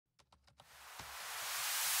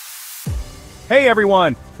Hey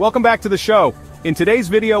everyone, welcome back to the show. In today's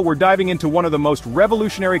video, we're diving into one of the most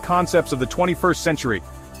revolutionary concepts of the 21st century,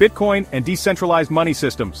 Bitcoin and decentralized money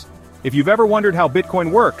systems. If you've ever wondered how Bitcoin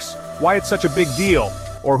works, why it's such a big deal,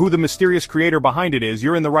 or who the mysterious creator behind it is,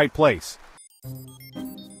 you're in the right place.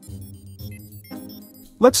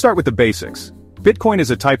 Let's start with the basics. Bitcoin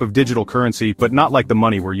is a type of digital currency, but not like the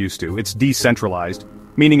money we're used to. It's decentralized,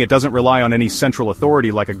 meaning it doesn't rely on any central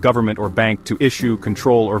authority like a government or bank to issue,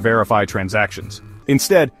 control, or verify transactions.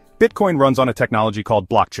 Instead, Bitcoin runs on a technology called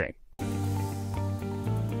blockchain.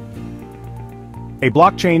 A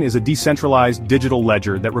blockchain is a decentralized digital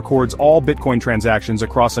ledger that records all Bitcoin transactions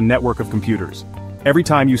across a network of computers. Every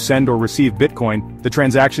time you send or receive Bitcoin, the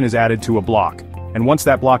transaction is added to a block, and once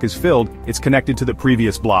that block is filled, it's connected to the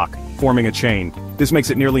previous block, forming a chain. This makes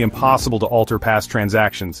it nearly impossible to alter past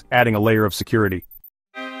transactions, adding a layer of security.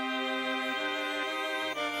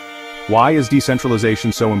 Why is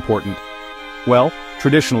decentralization so important? Well,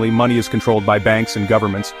 traditionally money is controlled by banks and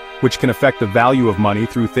governments, which can affect the value of money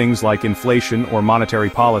through things like inflation or monetary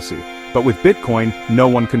policy. But with Bitcoin, no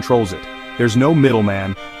one controls it. There's no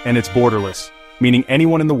middleman, and it's borderless, meaning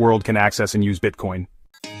anyone in the world can access and use Bitcoin.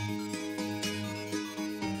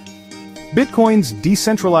 Bitcoin's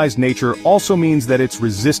decentralized nature also means that it's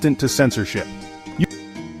resistant to censorship,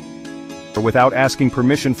 without asking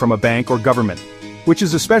permission from a bank or government, which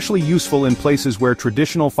is especially useful in places where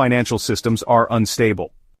traditional financial systems are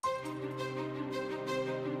unstable.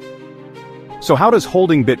 So how does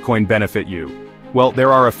holding Bitcoin benefit you? Well,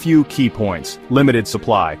 there are a few key points. Limited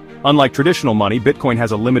supply. Unlike traditional money, Bitcoin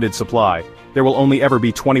has a limited supply. There will only ever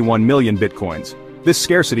be 21 million Bitcoins. This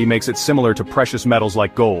scarcity makes it similar to precious metals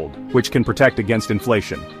like gold, which can protect against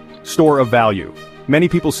inflation. Store of value. Many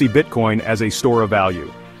people see Bitcoin as a store of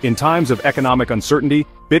value. In times of economic uncertainty,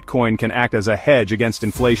 Bitcoin can act as a hedge against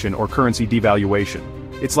inflation or currency devaluation.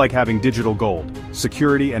 It's like having digital gold,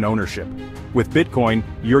 security and ownership. With Bitcoin,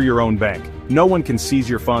 you're your own bank. No one can seize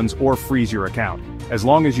your funds or freeze your account. As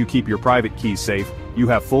long as you keep your private keys safe, you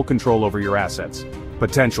have full control over your assets.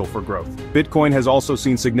 Potential for growth. Bitcoin has also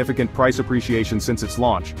seen significant price appreciation since its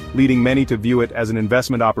launch, leading many to view it as an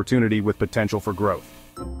investment opportunity with potential for growth.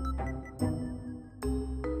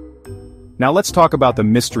 Now let's talk about the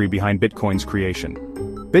mystery behind Bitcoin's creation.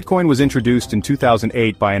 Bitcoin was introduced in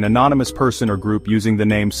 2008 by an anonymous person or group using the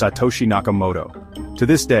name Satoshi Nakamoto. To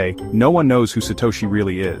this day, no one knows who Satoshi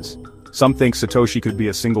really is. Some think Satoshi could be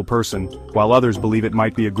a single person, while others believe it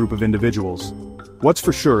might be a group of individuals. What's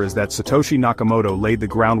for sure is that Satoshi Nakamoto laid the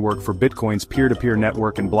groundwork for Bitcoin's peer-to-peer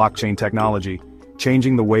network and blockchain technology,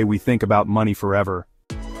 changing the way we think about money forever.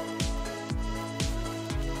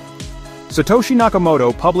 Satoshi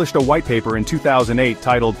Nakamoto published a white paper in 2008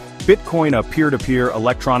 titled, Bitcoin, a peer-to-peer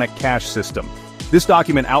electronic cash system. This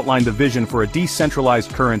document outlined the vision for a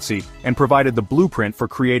decentralized currency and provided the blueprint for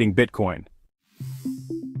creating Bitcoin.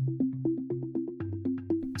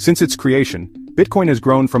 Since its creation, Bitcoin has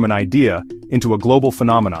grown from an idea into a global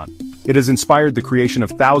phenomenon. It has inspired the creation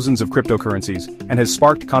of thousands of cryptocurrencies and has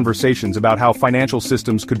sparked conversations about how financial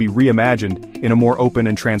systems could be reimagined in a more open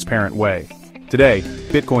and transparent way. Today,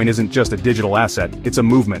 Bitcoin isn't just a digital asset, it's a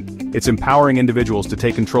movement. It's empowering individuals to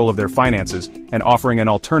take control of their finances and offering an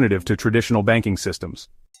alternative to traditional banking systems.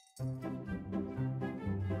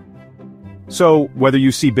 So, whether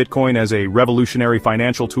you see Bitcoin as a revolutionary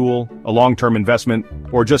financial tool, a long-term investment,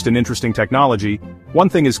 or just an interesting technology, one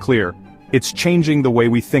thing is clear: it's changing the way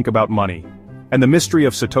we think about money. And the mystery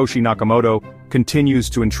of Satoshi Nakamoto continues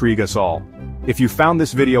to intrigue us all. If you found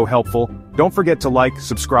this video helpful, don't forget to like,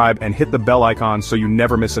 subscribe, and hit the bell icon so you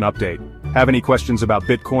never miss an update. Have any questions about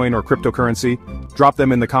Bitcoin or cryptocurrency? Drop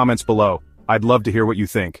them in the comments below. I'd love to hear what you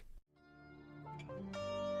think.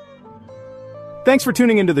 Thanks for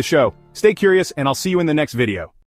tuning into the show. Stay curious, and I'll see you in the next video.